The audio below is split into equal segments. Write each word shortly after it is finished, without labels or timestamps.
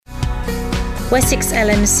Wessex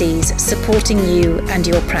LMCs, supporting you and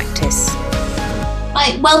your practice.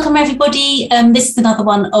 Hi, welcome everybody. This is another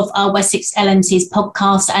one of our Wessex LMCs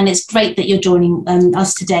podcast, and it's great that you're joining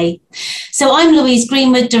us today. So I'm Louise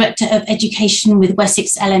Greenwood, Director of Education with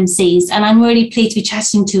Wessex LMCs, and I'm really pleased to be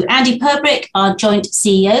chatting to Andy Purbrick, our joint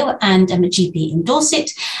CEO and a GP in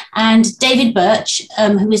Dorset, and David Birch,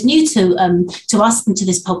 who is new to us and to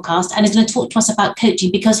this podcast, and is going to talk to us about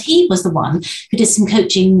coaching because he was the one who did some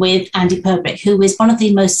coaching with Andy Purbrick, who is one of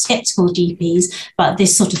the most sceptical GPs about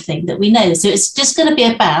this sort of thing that we know. So it's just going to be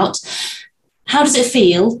about how does it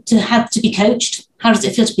feel to have to be coached, how does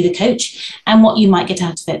it feel to be the coach, and what you might get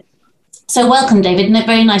out of it. So welcome, David, and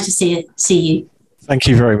very nice to see you. Thank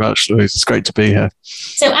you very much, Louise. It's great to be here.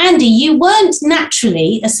 So Andy, you weren't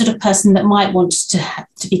naturally a sort of person that might want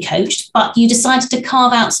to be coached, but you decided to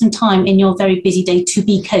carve out some time in your very busy day to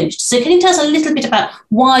be coached. So can you tell us a little bit about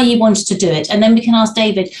why you wanted to do it? And then we can ask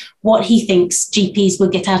David what he thinks GPs will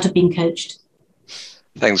get out of being coached.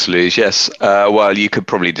 Thanks, Louise. Yes. Well, you could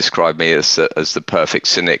probably describe me as the perfect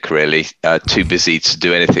cynic, really. Too busy to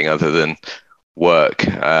do anything other than work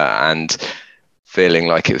and feeling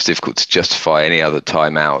like it was difficult to justify any other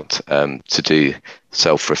time out to do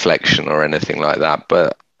self-reflection or anything like that.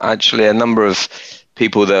 But actually, a number of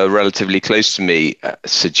people that are relatively close to me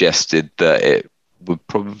suggested that it would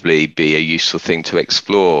probably be a useful thing to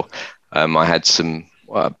explore. I had some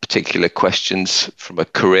particular questions from a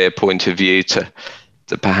career point of view to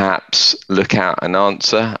perhaps look at and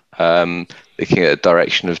answer, looking at a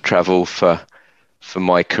direction of travel for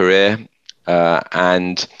my career.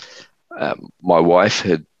 And my wife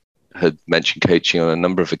had mentioned coaching on a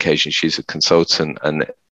number of occasions. She's a consultant, and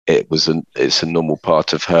it's a normal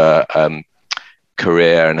part of her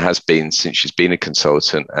career and has been since she's been a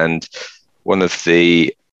consultant. And one of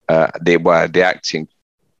the acting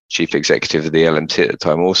chief executive of the LMC at the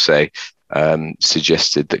time also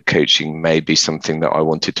suggested that coaching may be something that I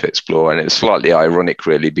wanted to explore. And it's slightly ironic,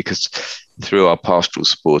 really, because through our pastoral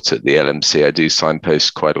support at the LMC, I do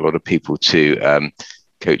signpost quite a lot of people to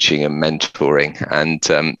coaching and mentoring. And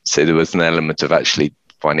so there was an element of actually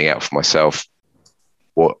finding out for myself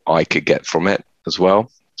what I could get from it as well.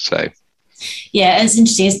 So. Yeah, it's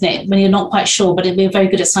interesting, isn't it? When you're not quite sure, but we're very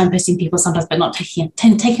good at signposting people sometimes, but not taking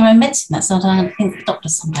our own medicine. That's what I think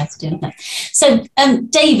doctors sometimes do, don't they? So,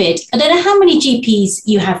 David, I don't know how many GPs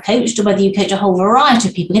you have coached or whether you coach a whole variety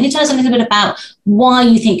of people. Can you tell us a little bit about why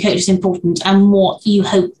you think coaching is important and what you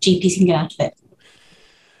hope GPs can get out of it?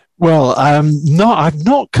 Well, I've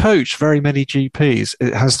not coached very many GPs,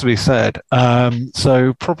 it has to be said.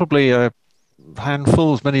 So probably a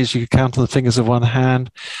handful, as many as you could count on the fingers of one hand.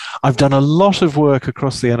 I've done a lot of work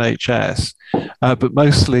across the NHS, but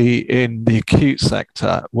mostly in the acute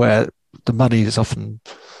sector where the money is often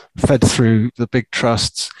fed through the big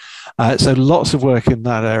trusts. So lots of work in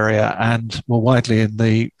that area and more widely in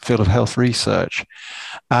the field of health research.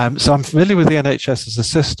 So I'm familiar with the NHS as a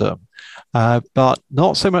system, but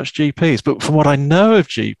not so much GPs. But from what I know of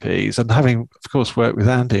GPs, and having, of course, worked with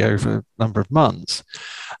Andy over a number of months,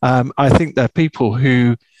 I think they're people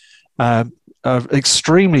who are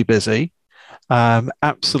extremely busy,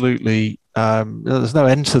 absolutely. There's no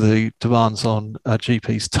end to the demands on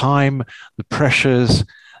GPs' time, the pressures,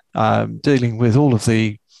 dealing with all of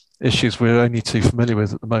the issues we're only too familiar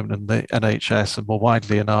with at the moment in the NHS and more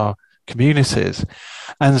widely in our communities.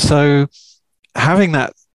 And so having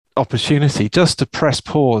that opportunity just to press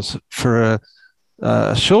pause for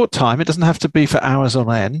a short time, it doesn't have to be for hours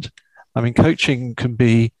on end. I mean, coaching can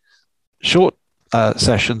be short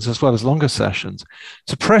sessions as well as longer sessions,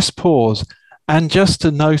 to press pause and just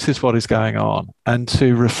to notice what is going on and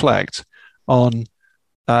to reflect on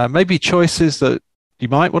maybe choices that you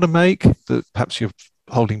might want to make that perhaps you're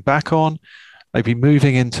holding back on, maybe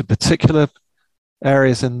moving into particular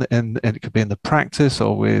areas in it could be in the practice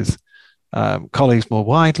or with colleagues more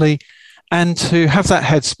widely, and to have that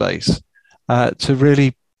headspace to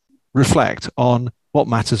really reflect on what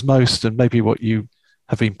matters most and maybe what you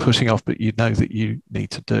have been putting off but you know that you need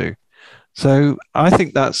to do. So I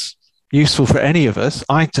think that's useful for any of us.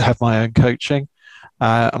 I have my own coaching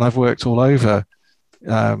and I've worked all over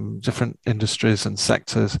different industries and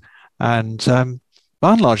sectors, and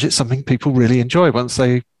by and large it's something people really enjoy once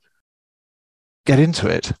they get into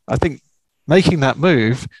it. I think making that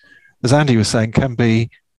move, as Andy was saying, can be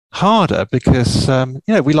harder because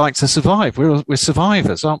we like to survive. We're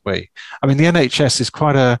survivors, aren't we? I mean, the NHS is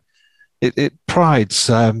quite it prides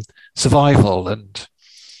survival and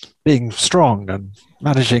being strong and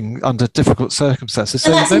managing under difficult circumstances. So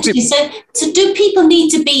that's interesting. So do people need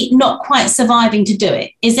to be not quite surviving to do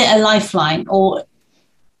it? Is it a lifeline or?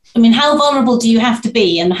 I mean, how vulnerable do you have to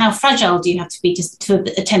be, and how fragile do you have to be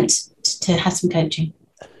to attempt to have some coaching?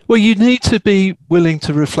 Well, you need to be willing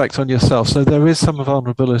to reflect on yourself. So there is some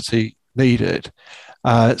vulnerability needed.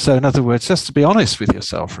 So in other words, just to be honest with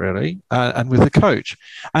yourself, really, and with the coach.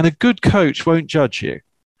 And a good coach won't judge you.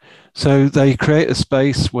 So they create a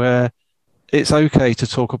space where it's okay to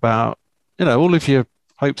talk about, all of your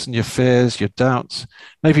hopes and your fears, your doubts,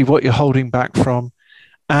 maybe what you're holding back from,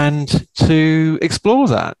 and to explore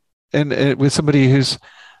that with somebody who's,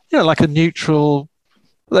 like a neutral.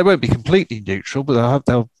 They won't be completely neutral, but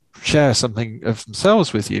they'll share something of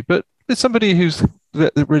themselves with you. But with somebody who's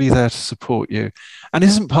really there to support you and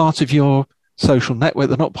isn't part of your social network.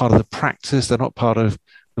 They're not part of the practice. They're not part of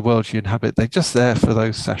the world you inhabit. They're just there for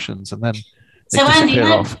those sessions, and then so Andy,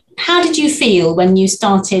 how did you feel when you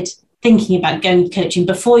started thinking about going to coaching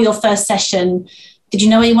before your first session? Did you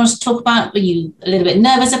know what you wanted to talk about? Were you a little bit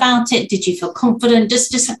nervous about it? Did you feel confident?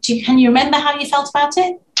 Can you remember how you felt about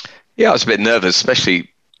it? Yeah, I was a bit nervous, especially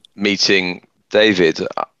meeting David.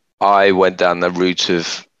 I went down the route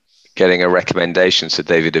of getting a recommendation. So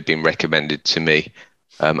David had been recommended to me,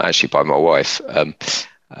 actually by my wife.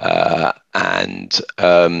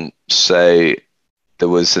 So there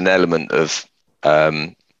was an element of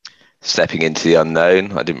stepping into the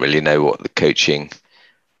unknown. I didn't really know what the coaching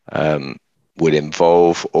would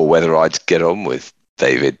involve or whether I'd get on with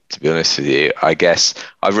David, to be honest with you. I guess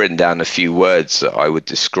I've written down a few words that I would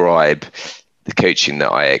describe the coaching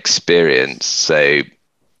that I experienced. So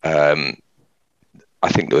I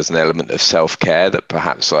think there was an element of self-care that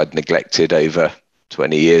perhaps I'd neglected over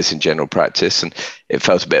 20 years in general practice, and it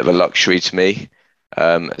felt a bit of a luxury to me,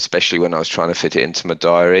 especially when I was trying to fit it into my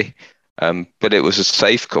diary. But it was a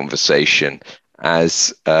safe conversation.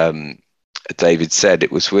 As David said,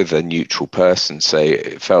 it was with a neutral person, so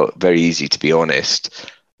it felt very easy to be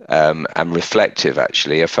honest and reflective,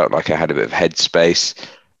 actually. I felt like I had a bit of headspace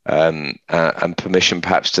and permission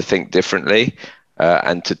perhaps to think differently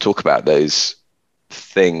and to talk about those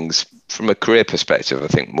things from a career perspective. I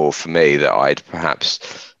think more for me that I'd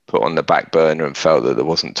perhaps put on the back burner and felt that there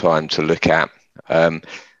wasn't time to look at.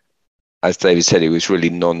 As David said, he was really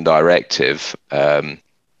non-directive,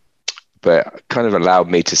 but kind of allowed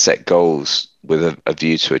me to set goals with a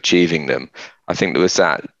view to achieving them. I think there was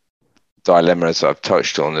that dilemma, as I've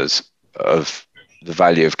touched on, of the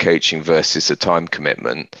value of coaching versus the time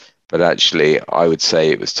commitment. But actually, I would say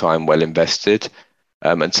it was time well invested.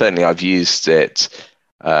 And certainly I've used it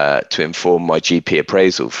to inform my GP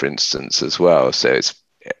appraisal, for instance, as well. So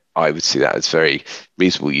I would see that as very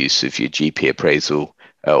reasonable use of your GP appraisal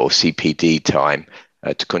or CPD time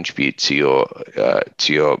to contribute to your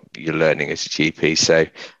learning as a GP. So,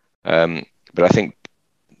 but I think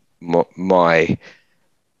my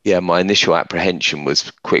initial apprehension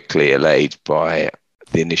was quickly allayed by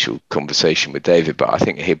the initial conversation with David. But I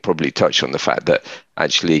think he'd probably touch on the fact that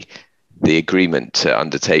actually the agreement to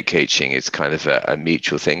undertake coaching is kind of a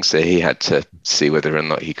mutual thing. So he had to see whether or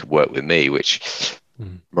not he could work with me, which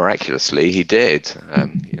miraculously he did. So.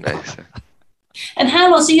 And how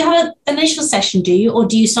long? So you have an initial session, do you, or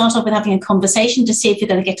do you start off with having a conversation to see if you're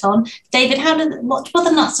going to get on? David, what are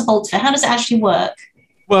the nuts and bolts of it? How does it actually work?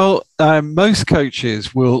 Well, most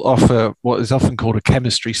coaches will offer what is often called a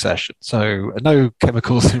chemistry session. So no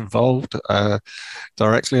chemicals involved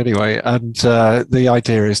directly anyway. And the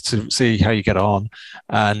idea is to see how you get on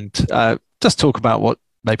and just talk about what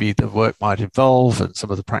maybe the work might involve and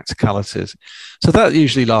some of the practicalities. So that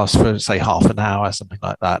usually lasts for, say, half an hour, something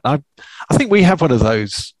like that. I think we have one of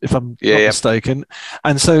those, if I'm not mistaken.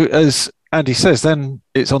 And so as Andy says, then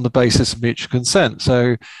it's on the basis of mutual consent.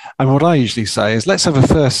 So, and what I usually say is, let's have a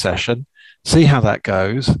first session, see how that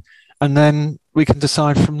goes, and then we can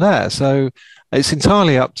decide from there. So it's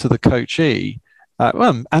entirely up to the coachee,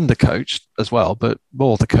 and the coach as well, but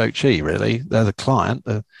more the coachee, really. They're the client,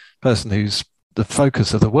 the person who's the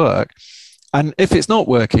focus of the work. And if it's not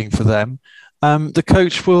working for them, the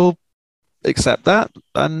coach will accept that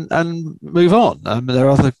and move on. There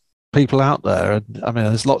are other people out there, and I mean,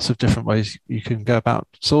 there's lots of different ways you can go about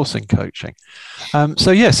sourcing coaching.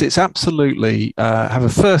 So yes, it's absolutely have a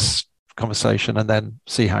first conversation and then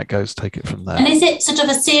see how it goes, take it from there. And is it sort of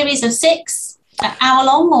a series of 6 hour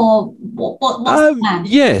long, or what's the plan?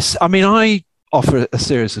 Yes, I mean, I offer a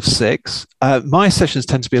series of 6. My sessions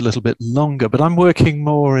tend to be a little bit longer, but I'm working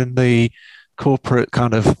more in the corporate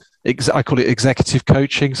kind of, I call it executive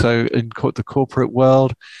coaching. So in the corporate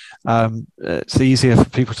world, it's easier for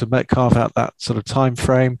people to carve out that sort of time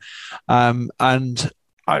frame. And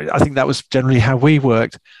I think that was generally how we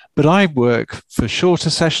worked. But I work for shorter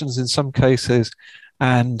sessions in some cases.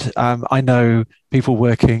 And I know people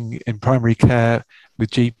working in primary care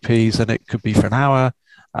with GPs, and it could be for an hour,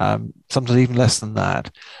 sometimes even less than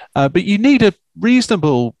that. But you need a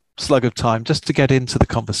reasonable slug of time just to get into the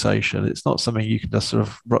conversation. It's not something you can just sort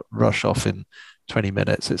of rush off in 20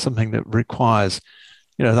 minutes. It's something that requires,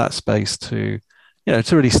 that space to,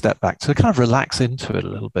 to really step back, to kind of relax into it a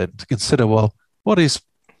little bit, to consider, well, what is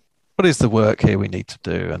the work here we need to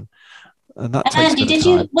do? And that takes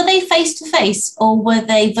Andy, were they face-to-face or were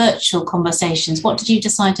they virtual conversations? What did you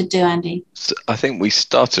decide to do, Andy? So I think we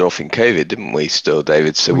started off in COVID, didn't we still,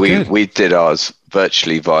 David? So we did ours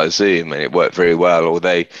virtually via Zoom, and it worked very well.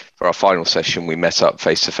 Although for our final session, we met up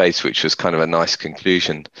face-to-face, which was kind of a nice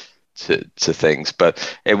conclusion to things.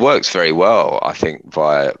 But it works very well, I think,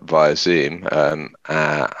 via Zoom.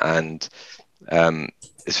 And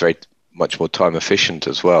it's very much more time efficient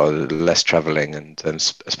as well, less traveling, and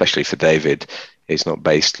especially for David, he's not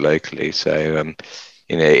based locally, so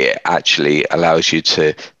it actually allows you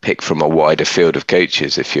to pick from a wider field of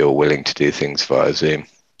coaches if you're willing to do things via Zoom.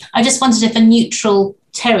 I just wondered if a neutral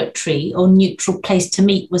territory or neutral place to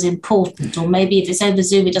meet was important, or maybe if it's over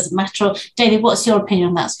Zoom it doesn't matter. David, what's your opinion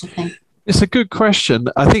on that sort of thing? It's a good question.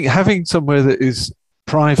 I think having somewhere that is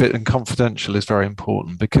private and confidential is very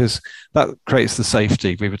important, because that creates the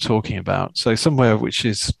safety we were talking about. So somewhere which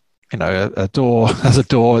is, a door has a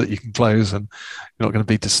door that you can close and you're not going to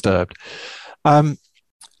be disturbed.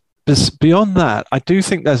 Beyond that, I do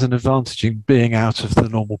think there's an advantage in being out of the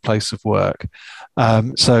normal place of work.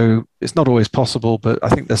 So it's not always possible, but I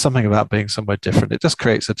think there's something about being somewhere different. It just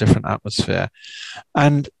creates a different atmosphere.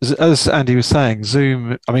 And as Andy was saying,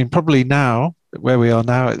 Zoom, probably now, where we are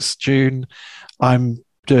now, it's June, I'm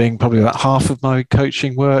doing probably about half of my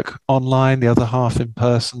coaching work online, the other half in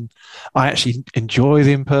person. I actually enjoy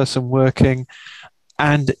the in-person working,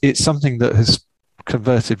 and it's something that has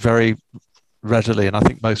converted very readily, and I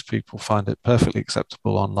think most people find it perfectly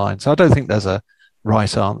acceptable online. So I don't think there's a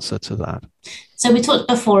right answer to that. So we talked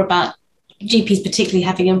before about GPs particularly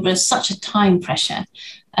having such a time pressure.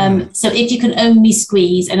 So if you can only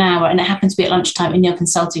squeeze an hour, and it happens to be at lunchtime in your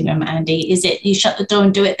consulting room, Andy, is it you shut the door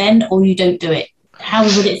and do it then, or you don't do it? How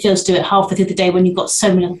would it feel to do it halfway through the day when you've got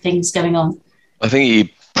so many other things going on? I think you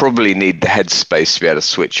probably need the headspace to be able to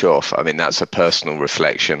switch off. That's a personal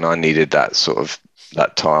reflection. I needed that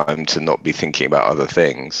time to not be thinking about other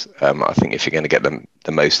things. I think if you're going to get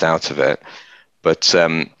the most out of it. But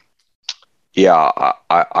I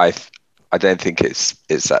don't think it's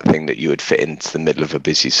that thing that you would fit into the middle of a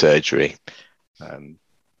busy surgery.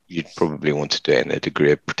 You'd probably want to do it in a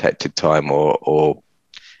degree of protected time or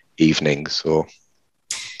evenings or.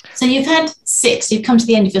 So you've had 6, you've come to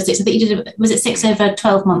the end of your 6. I think you did, was it 6 over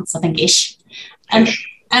 12 months, I think, ish. And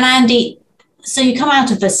Andy, so you come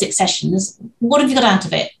out of the 6 sessions, what have you got out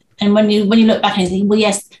of it? And when you look back and you think, well,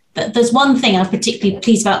 yes, there's one thing I was particularly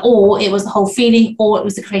pleased about, or it was the whole feeling, or it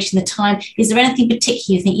was the creation of the time. Is there anything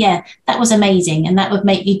particular you think, yeah, that was amazing, and that would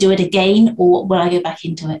make me do it again, or will I go back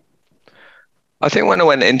into it? I think when I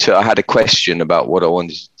went into it, I had a question about what I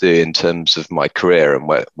wanted to do in terms of my career,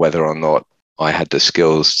 and whether or not I had the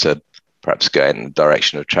skills to perhaps go in the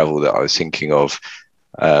direction of travel that I was thinking of,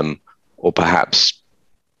 or perhaps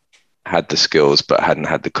had the skills but hadn't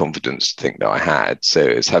had the confidence to think that I had. So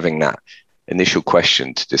it's having that initial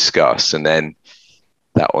question to discuss, and then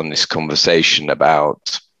that honest conversation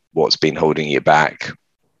about what's been holding you back.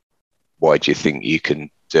 Why do you think you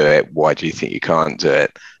can do it? Why do you think you can't do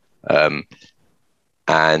it?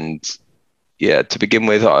 And to begin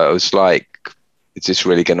with, I was like, is this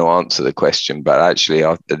really going to answer the question? But actually,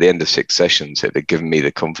 at the end of 6 sessions, it had given me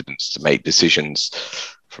the confidence to make decisions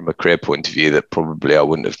from a career point of view that probably I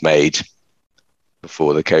wouldn't have made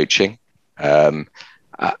before the coaching. And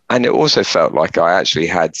it also felt like I actually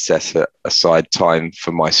had set aside time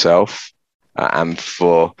for myself and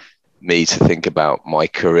for me to think about my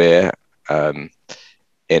career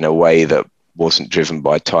in a way that wasn't driven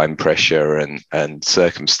by time pressure and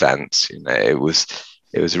circumstance. It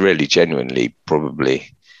was really genuinely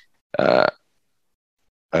probably a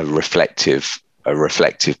reflective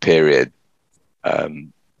period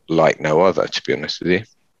like no other, to be honest with you.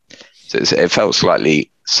 So it felt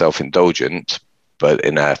slightly self-indulgent, but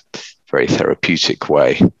in a very therapeutic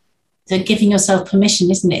way. So giving yourself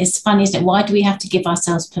permission, isn't it? It's funny, isn't it? Why do we have to give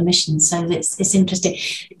ourselves permission? So it's interesting.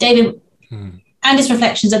 David, and his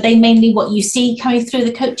reflections, are they mainly what you see coming through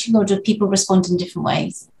the coaching, or do people respond in different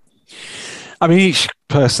ways? Each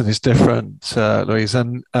person is different, Louise,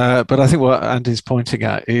 and but I think what Andy's pointing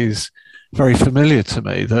at is very familiar to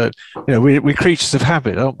me. That we're creatures of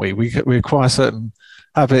habit, aren't we? We acquire certain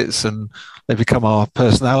habits, and they become our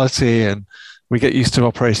personality, and we get used to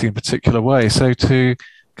operating in a particular way. So to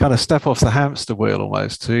kind of step off the hamster wheel,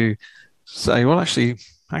 almost to say, well, actually,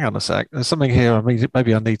 hang on a sec, there's something here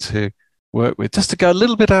maybe I need to work with, just to go a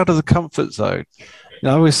little bit out of the comfort zone. I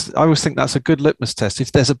always think that's a good litmus test.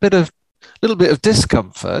 If there's a little bit of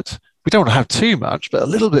discomfort, we don't want to have too much, but a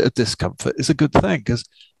little bit of discomfort is a good thing, because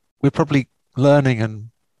we're probably learning and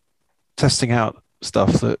testing out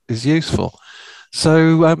stuff that is useful.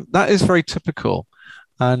 So that is very typical.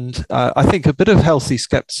 And I think a bit of healthy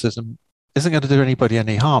skepticism isn't going to do anybody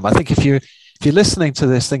any harm. I think if you're listening to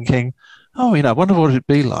this thinking, oh, I wonder what it'd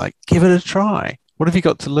be like, give it a try. What have you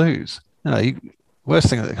got to lose? Worst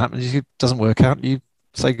thing that happens is it doesn't work out. You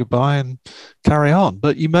say goodbye and carry on.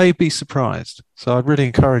 But you may be surprised. So I'd really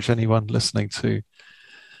encourage anyone listening to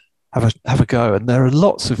have a go. And there are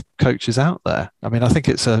lots of coaches out there. I mean, I think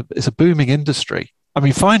it's a booming industry. I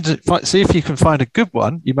mean, see if you can find a good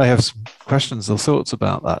one. You may have some questions or thoughts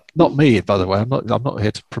about that. Not me, by the way. I'm not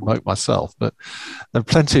here to promote myself, but there are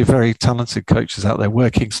plenty of very talented coaches out there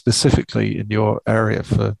working specifically in your area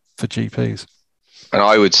for GPs. And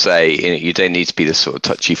I would say, you don't need to be the sort of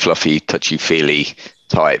touchy-fluffy, touchy-feely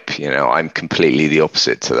type. I'm completely the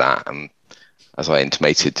opposite to that. And as I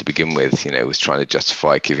intimated to begin with, was trying to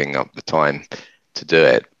justify giving up the time to do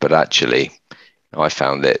it. But actually, I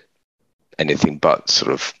found it anything but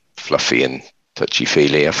sort of fluffy and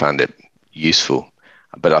touchy-feely. I found it useful.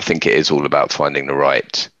 But I think it is all about finding the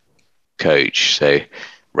right coach. So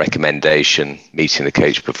recommendation, meeting the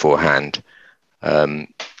coach beforehand.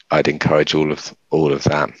 I'd encourage all of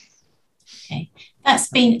that. Okay. That's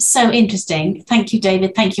been so interesting. Thank you,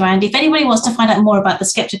 David. Thank you, Andy. If anybody wants to find out more about the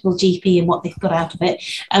Skeptical GP and what they've got out of it,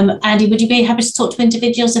 Andy, would you be happy to talk to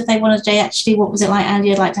individuals if they want to say, actually, what was it like,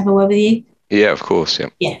 Andy? I'd like to have a word with you. Yeah, of course. Yeah.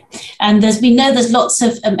 Yeah. And we know there's lots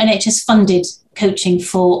of NHS funded coaching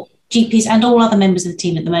for GPs and all other members of the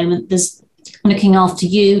team at the moment. There's Looking After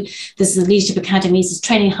You, there's the leadership academies, there's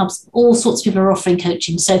training hubs, all sorts of people are offering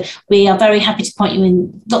coaching. So we are very happy to point you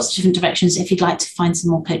in lots of different directions if you'd like to find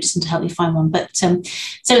some more coaches and to help you find one. But so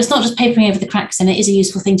it's not just papering over the cracks, and it is a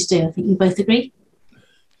useful thing to do. I think you both agree.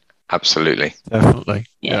 Absolutely. Definitely.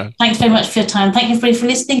 Yeah. Thanks very much for your time. Thank you everybody for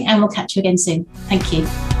listening, and we'll catch you again soon. Thank you.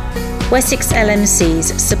 Wessex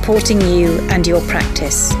LMCs, supporting you and your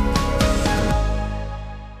practice.